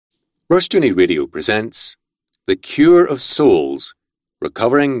Rushdoony Radio presents The Cure of Souls,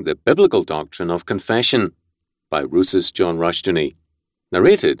 Recovering the Biblical Doctrine of Confession by Rousas John Rushdoony,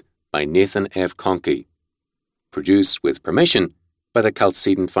 narrated by Nathan F. Conkey, produced with permission by the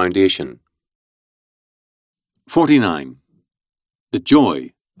Chalcedon Foundation. 49. The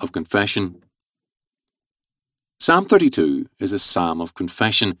Joy of Confession. Psalm 32 is a psalm of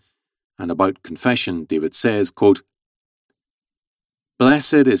confession, and about confession David says, quote,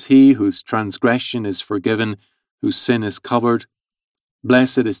 "Blessed is he whose transgression is forgiven, whose sin is covered.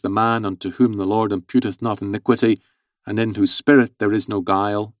 Blessed is the man unto whom the Lord imputeth not iniquity, and in whose spirit there is no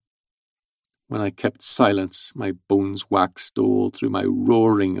guile. When I kept silence, my bones waxed old through my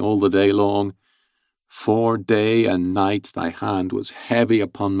roaring all the day long. For day and night thy hand was heavy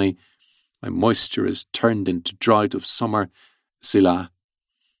upon me. My moisture is turned into drought of summer. Selah.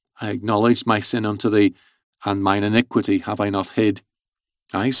 I acknowledged my sin unto thee, and mine iniquity have I not hid.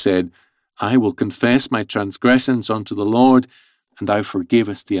 I said, I will confess my transgressions unto the Lord, and thou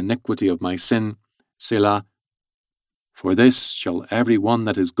forgavest the iniquity of my sin. Selah. For this shall every one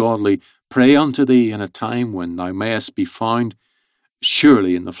that is godly pray unto thee in a time when thou mayest be found.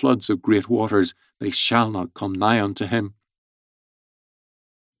 Surely in the floods of great waters they shall not come nigh unto him.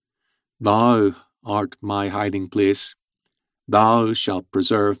 Thou art my hiding place. Thou shalt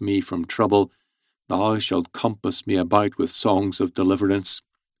preserve me from trouble. Thou shalt compass me about with songs of deliverance.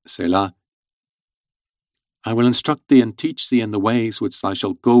 Selah. I will instruct thee and teach thee in the ways which thou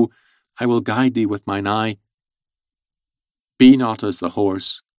shalt go. I will guide thee with mine eye. Be not as the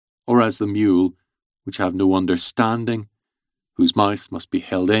horse, or as the mule, which have no understanding, whose mouth must be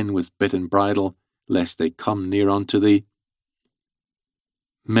held in with bit and bridle, lest they come near unto thee.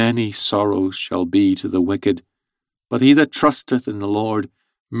 Many sorrows shall be to the wicked, but he that trusteth in the Lord,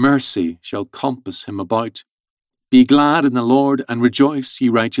 mercy shall compass him about. Be glad in the Lord, and rejoice, ye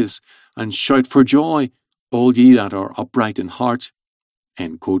righteous, and shout for joy, all ye that are upright in heart."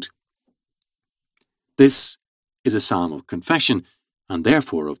 End quote. This is a psalm of confession, and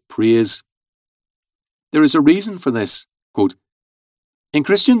therefore of praise. There is a reason for this. Quote, "In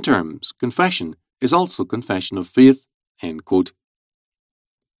Christian terms, confession is also confession of faith." End quote.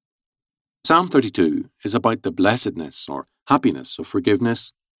 Psalm 32 is about the blessedness or happiness of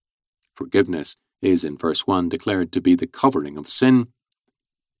forgiveness. Forgiveness is in verse 1 declared to be the covering of sin.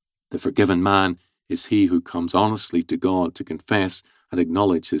 The forgiven man is he who comes honestly to God to confess and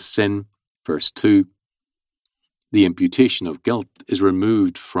acknowledge his sin. Verse 2. The imputation of guilt is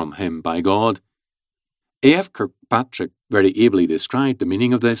removed from him by God. A.F. Kirkpatrick very ably described the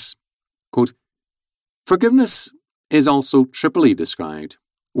meaning of this. Quote, "Forgiveness is also triply described.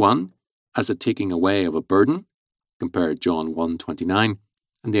 1. As the taking away of a burden, compare John 1:29,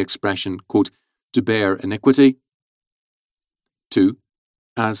 and the expression, quote, to bear iniquity. 2.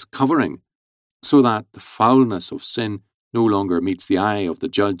 As covering, so that the foulness of sin no longer meets the eye of the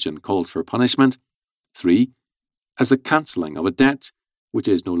judge and calls for punishment. 3. As the cancelling of a debt, which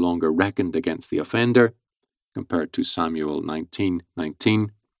is no longer reckoned against the offender, compared to Samuel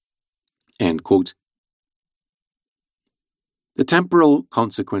 19:19. End quote. The temporal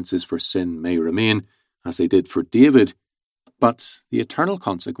consequences for sin may remain, as they did for David, but the eternal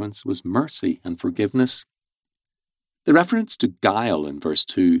consequence was mercy and forgiveness. The reference to guile in verse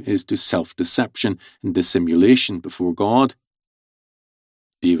 2 is to self-deception and dissimulation before God.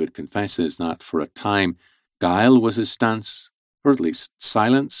 David confesses that for a time guile was his stance, or at least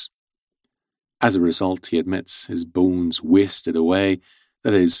silence. As a result, he admits his bones wasted away,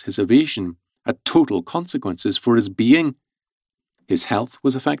 that is, his evasion had total consequences for his being. His health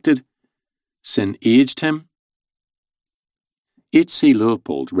was affected. Sin aged him. H.C.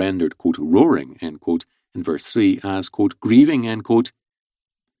 Leopold rendered, quote, roaring, end quote, in verse 3 as, quote, grieving, end quote.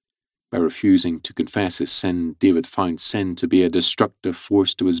 By refusing to confess his sin, David found sin to be a destructive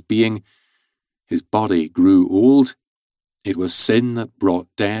force to his being. His body grew old. It was sin that brought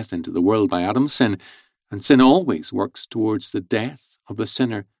death into the world by Adam's sin, and sin always works towards the death of the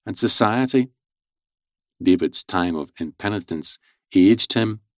sinner and society. David's time of impenitence aged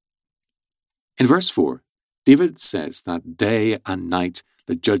him. In verse 4, David says that day and night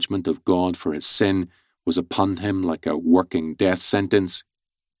the judgment of God for his sin was upon him like a working death sentence.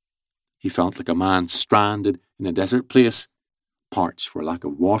 He felt like a man stranded in a desert place, parched for lack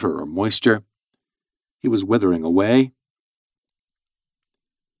of water or moisture. He was withering away.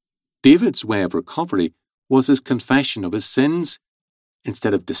 David's way of recovery was his confession of his sins.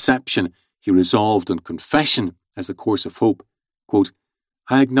 Instead of deception, he resolved on confession as the course of hope. Quote,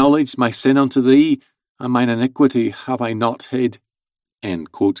 I acknowledged my sin unto thee, and mine iniquity have I not hid.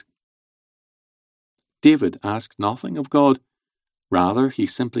 End quote. David asked nothing of God, Rather, he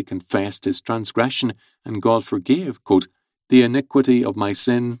simply confessed his transgression, and God forgave, quote, the iniquity of my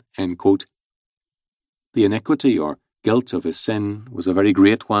sin, end quote. The iniquity or guilt of his sin was a very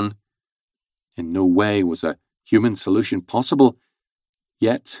great one. In no way was a human solution possible,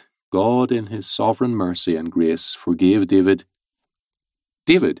 yet God in his sovereign mercy and grace forgave David.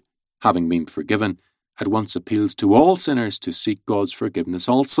 David, having been forgiven, at once appeals to all sinners to seek God's forgiveness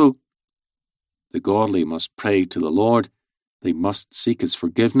also. The godly must pray to the Lord. They must seek his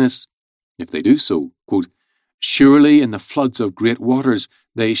forgiveness. If they do so, quote, surely in the floods of great waters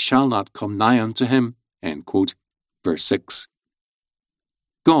they shall not come nigh unto him, end quote. Verse 6.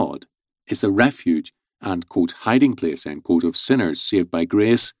 God is the refuge and, quote, hiding place, end quote, of sinners saved by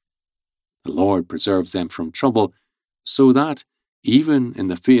grace. The Lord preserves them from trouble, so that, even in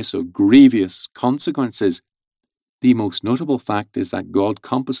the face of grievous consequences, the most notable fact is that God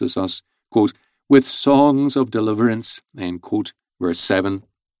compasses us, quote, with songs of deliverance, end quote, verse 7.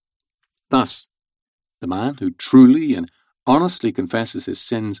 Thus, the man who truly and honestly confesses his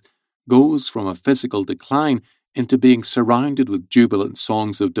sins goes from a physical decline into being surrounded with jubilant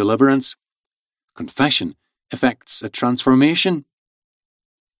songs of deliverance. Confession effects a transformation.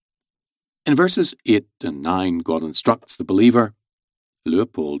 In verses 8 and 9, God instructs the believer.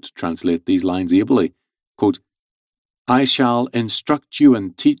 Leopold translates these lines ably, quote, I shall instruct you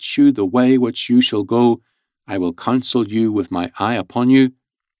and teach you the way which you shall go. I will counsel you with my eye upon you.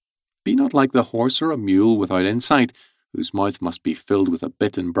 Be not like the horse or a mule without insight, whose mouth must be filled with a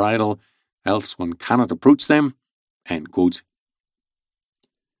bit and bridle, else one cannot approach them. End quote.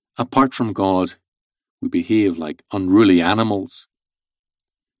 Apart from God, we behave like unruly animals.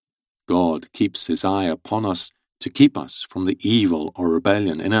 God keeps his eye upon us to keep us from the evil or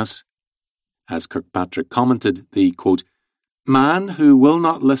rebellion in us. As Kirkpatrick commented, the, quote, man who will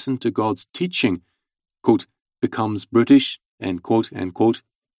not listen to God's teaching, quote, becomes brutish, end quote, end quote.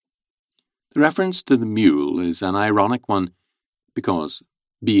 The reference to the mule is an ironic one, because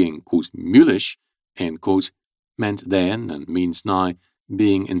being, quote, mulish, end quote, meant then and means now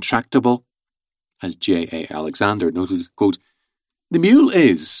being intractable. As J.A. Alexander noted, quote, the mule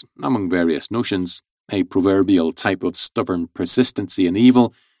is, among various notions, a proverbial type of stubborn persistency in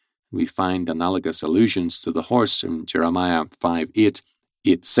evil. We find analogous allusions to the horse in Jeremiah 5:8,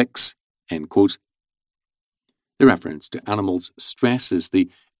 8:6, end quote. The reference to animals stresses the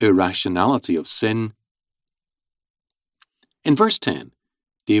irrationality of sin. In verse 10,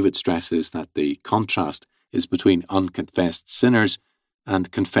 David stresses that the contrast is between unconfessed sinners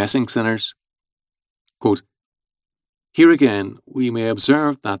and confessing sinners. Quote, here again, we may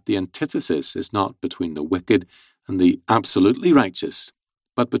observe that the antithesis is not between the wicked and the absolutely righteous,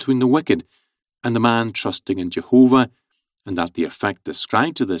 but between the wicked and the man trusting in Jehovah, and that the effect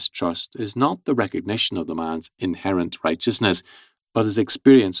ascribed to this trust is not the recognition of the man's inherent righteousness, but his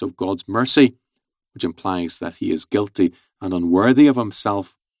experience of God's mercy, which implies that he is guilty and unworthy of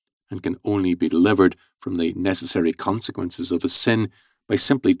himself and can only be delivered from the necessary consequences of his sin by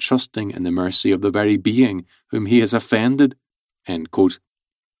simply trusting in the mercy of the very being whom he has offended. End quote.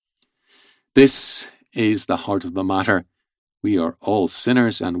 This is the heart of the matter. We are all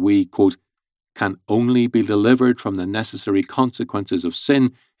sinners, and we, quote, can only be delivered from the necessary consequences of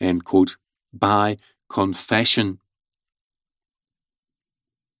sin, end quote, by confession.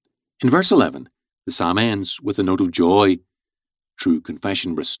 In verse 11, the psalm ends with a note of joy. True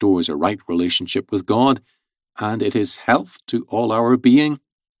confession restores a right relationship with God, and it is health to all our being.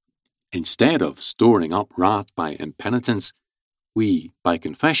 Instead of storing up wrath by impenitence, we, by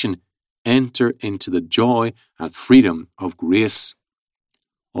confession, enter into the joy and freedom of grace.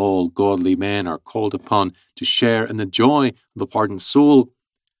 All godly men are called upon to share in the joy of the pardoned soul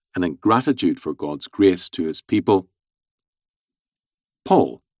and in gratitude for God's grace to his people.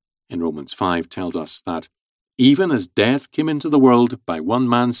 Paul, in Romans 5, tells us that even as death came into the world by one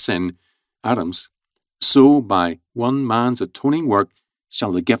man's sin, Adam's, so by one man's atoning work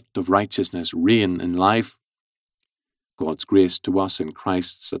shall the gift of righteousness reign in life. God's grace to us in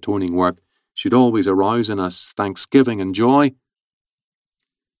Christ's atoning work should always arouse in us thanksgiving and joy.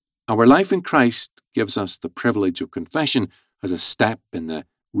 Our life in Christ gives us the privilege of confession as a step in the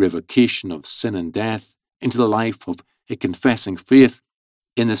revocation of sin and death into the life of a confessing faith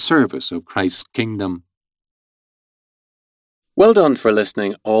in the service of Christ's kingdom. Well done for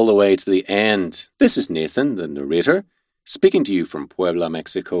listening all the way to the end. This is Nathan, the narrator, speaking to you from Puebla,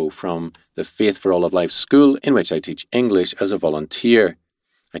 Mexico, from the Faith for All of Life school in which I teach English as a volunteer.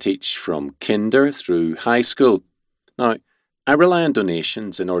 I teach from kinder through high school. Now, I rely on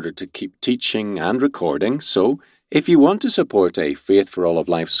donations in order to keep teaching and recording, so if you want to support a Faith for All of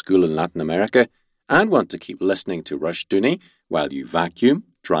Life school in Latin America and want to keep listening to Rushdoony while you vacuum,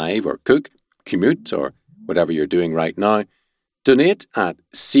 drive or cook, commute or whatever you're doing right now. Donate at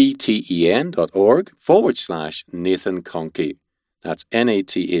cten.org/Nathan Conkey. That's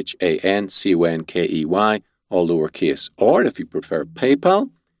NATHANCONKEY, all lowercase. Or if you prefer PayPal,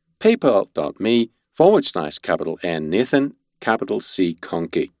 paypal.me/N Nathan, capital C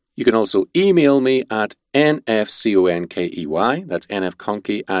Conkey. You can also email me at nfconkey, that's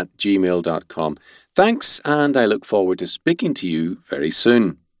nfconkey@gmail.com. Thanks, and I look forward to speaking to you very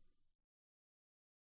soon.